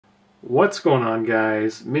What's going on,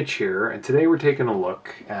 guys? Mitch here, and today we're taking a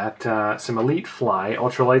look at some Elite Fly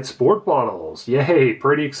Ultralight Sport bottles. Yay!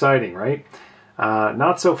 Pretty exciting, right?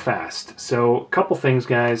 Not so fast. So, a couple things,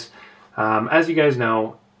 guys. As you guys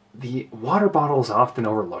know, the water bottle is often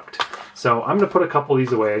overlooked. So, I'm going to put a couple of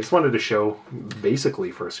these away. I just wanted to show, basically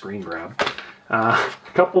for a screen grab, a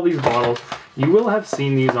couple of these bottles. You will have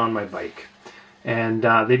seen these on my bike. And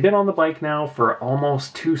they've been on the bike now for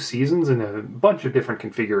almost 2 seasons in a bunch of different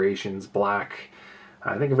configurations. Black,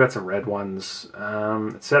 I think I've got some red ones,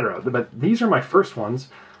 etc. But these are my first ones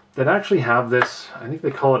that actually have this, I think they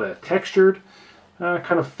call it a textured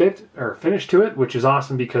kind of fit or finish to it, which is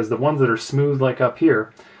awesome because the ones that are smooth like up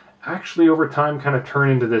here actually over time kind of turn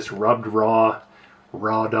into this rubbed raw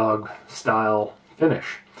dog style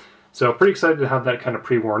finish. So pretty excited to have that kind of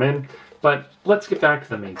pre-worn in. But let's get back to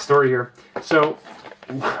the main story here. So,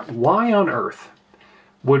 why on earth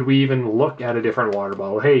would we even look at a different water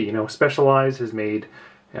bottle? Hey, you know, Specialized has made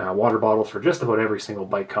water bottles for just about every single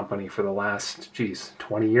bike company for the last,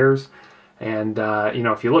 20 years. And, you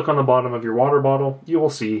know, if you look on the bottom of your water bottle, you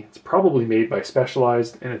will see it's probably made by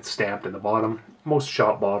Specialized and it's stamped in the bottom. Most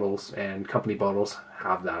shop bottles and company bottles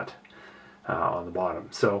have that on the bottom.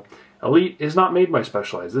 So, Elite is not made by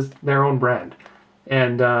Specialized. It's their own brand.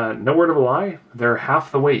 And no word of a lie, they're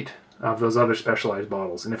half the weight of those other Specialized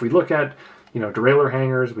bottles. And if we look at, you know, derailleur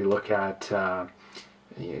hangers, we look at,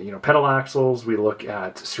 you know, pedal axles, we look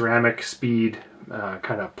at ceramic speed,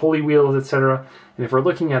 kind of pulley wheels, etc. And if we're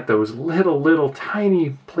looking at those little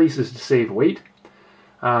tiny places to save weight,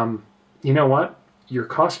 you know what? Your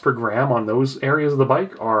cost per gram on those areas of the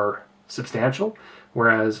bike are substantial.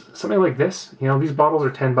 Whereas something like this, you know, these bottles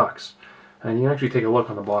are $10. And you can actually take a look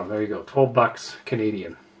on the bottom. There you go, 12 bucks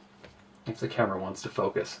Canadian. If the camera wants to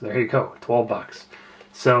focus. There you go, 12 bucks.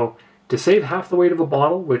 So to save half the weight of a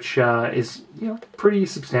bottle, which is, you know, pretty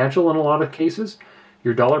substantial in a lot of cases,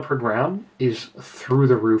 your dollar per gram is through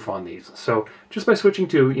the roof on these. So just by switching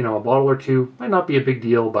to, you know, a bottle or two, might not be a big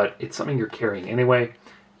deal, but it's something you're carrying anyway.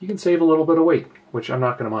 You can save a little bit of weight, which I'm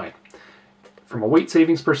not going to mind. From a weight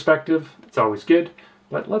savings perspective, it's always good.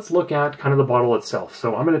 But let's look at kind of the bottle itself.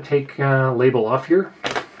 So I'm going to take label off here.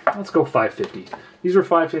 Let's go 550. These are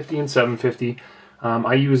 550 and 750.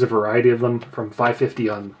 I use a variety of them from 550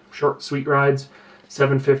 on short, sweet rides.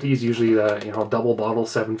 750 is usually the, you know, double bottle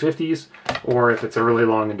 750s. Or if it's a really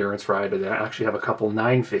long endurance ride, I actually have a couple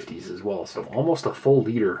 950s as well. So almost a full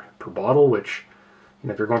liter per bottle, which, you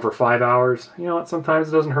know, if you're going for 5 hours, you know what, sometimes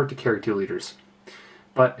it doesn't hurt to carry 2 liters.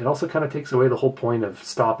 But it also kind of takes away the whole point of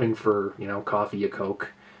stopping for, you know, coffee, a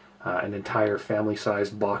Coke, an entire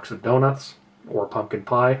family-sized box of donuts, or pumpkin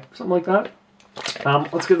pie, something like that.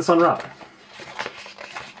 Let's get this unwrapped.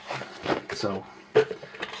 So,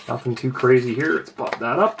 nothing too crazy here. Let's pop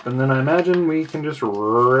that up, and then I imagine we can just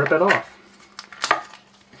rip it off.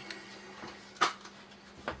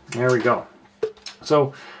 There we go.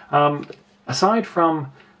 So, aside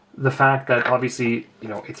from the fact that obviously, you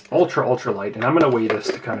know, it's ultra light, and I'm going to weigh this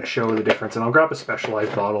to kind of show the difference, and I'll grab a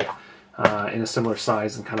Specialized bottle in a similar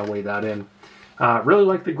size and kind of weigh that in. Really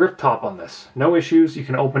like the grip top on this. No issues. You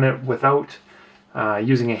can open it without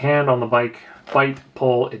using a hand on the bike. Bite,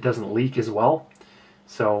 pull, it doesn't leak as well.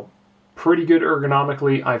 So pretty good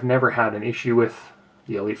ergonomically. I've never had an issue with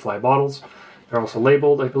the Elite Fly bottles. They're also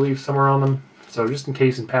labeled, I believe, somewhere on them. So just in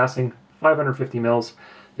case in passing, 550 mils.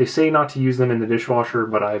 They say not to use them in the dishwasher,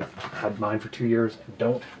 but I've had mine for 2 years and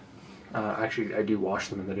don't. Actually, I do wash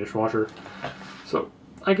them in the dishwasher. So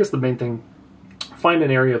I guess the main thing, find an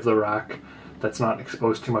area of the rack that's not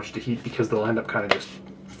exposed too much to heat, because they'll end up kind of just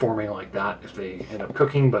forming like that if they end up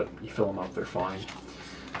cooking, but you fill them up, they're fine.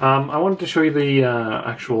 I wanted to show you the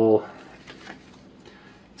actual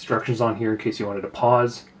instructions on here in case you wanted to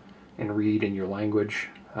pause and read in your language.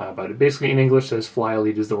 But it basically in English says Fly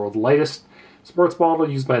Elite is the world's lightest sports bottle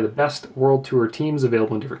used by the best World Tour teams,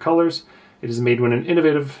 available in different colors. It is made with an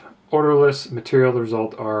innovative, odorless material. The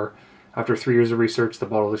result are, after 3 years of research, the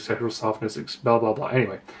bottle's exceptional softness, blah, blah, blah.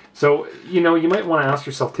 Anyway, so, you know, you might want to ask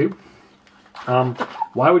yourself too,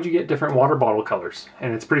 why would you get different water bottle colors?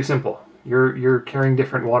 And it's pretty simple. You're carrying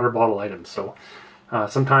different water bottle items. So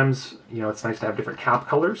sometimes, you know, it's nice to have different cap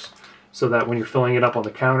colors so that when you're filling it up on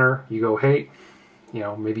the counter, you go, hey, you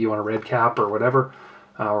know, maybe you want a red cap or whatever.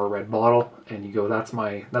 Or a red bottle, and you go, that's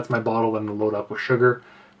my bottle, then load up with sugar,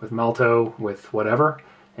 with Melto, with whatever,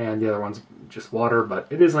 and the other one's just water. But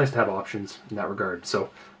it is nice to have options in that regard.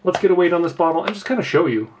 So let's get a weight on this bottle and just kind of show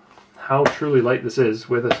you how truly light this is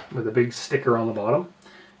with a big sticker on the bottom,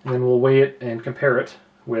 and then we'll weigh it and compare it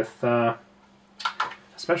with a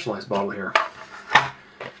Specialized bottle here.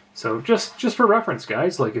 So just for reference,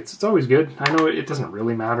 guys, like it's always good. I know it doesn't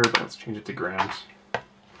really matter, but let's change it to grams.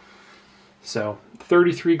 So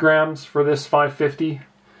 33 grams for this 550,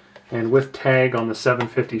 and with tag on the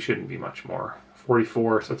 750 shouldn't be much more.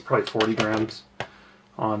 44, so it's probably 40 grams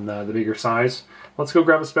on the bigger size. Let's go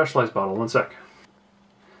grab a Specialized bottle, 1 sec.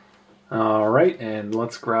 All right, and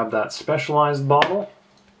let's grab that Specialized bottle.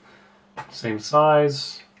 Same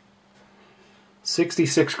size,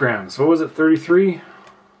 66 grams. What was it, 33?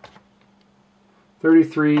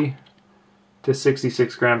 33 to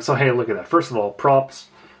 66 grams. So hey, look at that. First of all, props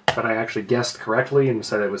that I actually guessed correctly and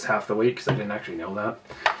said it was half the weight, because I didn't actually know that.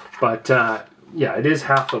 But yeah, it is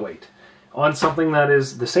half the weight on something that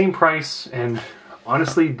is the same price and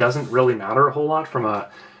honestly doesn't really matter a whole lot from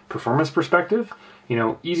a performance perspective. You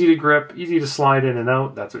know, easy to grip, easy to slide in and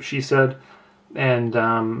out. That's what she said. And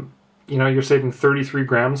you know, you're saving 33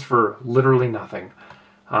 grams for literally nothing.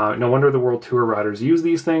 No wonder the World Tour riders use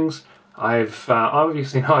these things. I've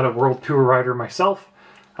obviously not a World Tour rider myself,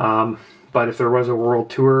 but if there was a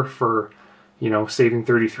World Tour for, you know, saving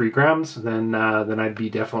 33 grams, then I'd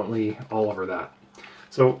be definitely all over that.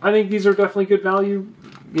 So I think these are definitely good value,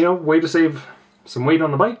 you know, way to save some weight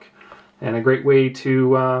on the bike, and a great way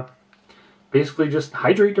to basically just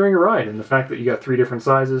hydrate during a ride. And the fact that you got 3 different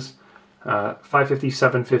sizes, 550,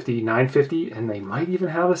 750, 950, and they might even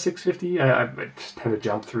have a 650. I just tend to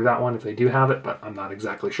jump through that one if they do have it, but I'm not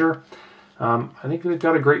exactly sure. I think they've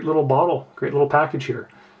got a great little bottle, great little package here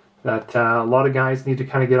that a lot of guys need to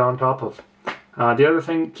kind of get on top of. The other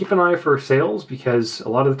thing, keep an eye for sales, because a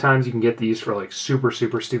lot of the times you can get these for like super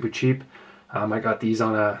stupid cheap. I got these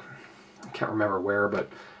on I can't remember where, but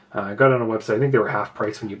I got it on a website. I think they were half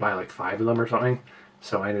price when you buy like 5 of them or something.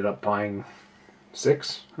 So I ended up buying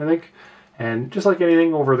 6, I think. And just like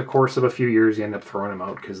anything, over the course of a few years, you end up throwing them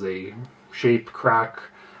out because they shape, crack,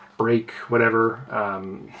 break, whatever.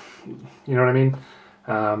 You know what I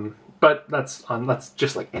mean? But that's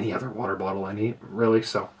just like any other water bottle I need, really.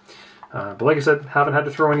 So, but like I said, haven't had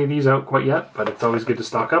to throw any of these out quite yet, but it's always good to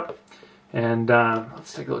stock up. And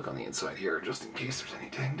let's take a look on the inside here, just in case there's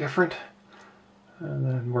anything different.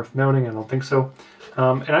 Worth noting, I don't think so.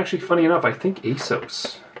 And actually, funny enough, I think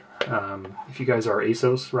ASOS, if you guys are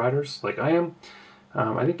ASOS riders like I am,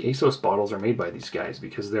 I think ASOS bottles are made by these guys,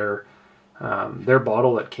 because their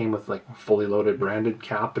bottle that came with like fully loaded branded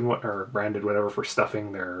cap and or branded whatever for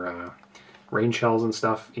stuffing their rain shells and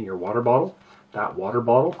stuff in your water bottle, that water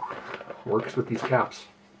bottle works with these caps.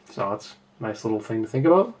 So that's a nice little thing to think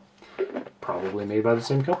about. Probably made by the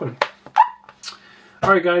same company.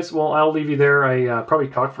 Alright guys, well I'll leave you there. I probably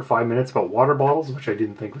talked for 5 minutes about water bottles, which I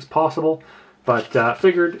didn't think was possible, but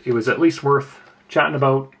figured it was at least worth chatting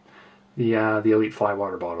about the Elite Fly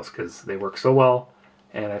water bottles, because they work so well,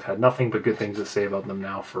 and I've had nothing but good things to say about them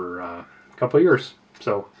now for a couple of years.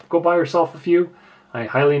 So go buy yourself a few. I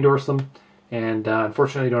highly endorse them, and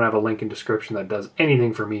unfortunately I don't have a link in description that does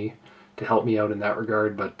anything for me to help me out in that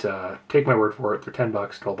regard, but take my word for it. They're 10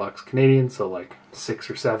 bucks, 12 bucks Canadian, so like 6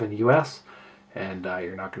 or 7 US, and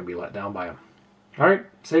you're not going to be let down by them. Alright,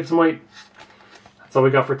 save some weight. That's all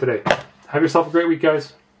we got for today. Have yourself a great week,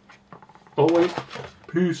 guys. Oh wait,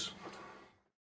 peace.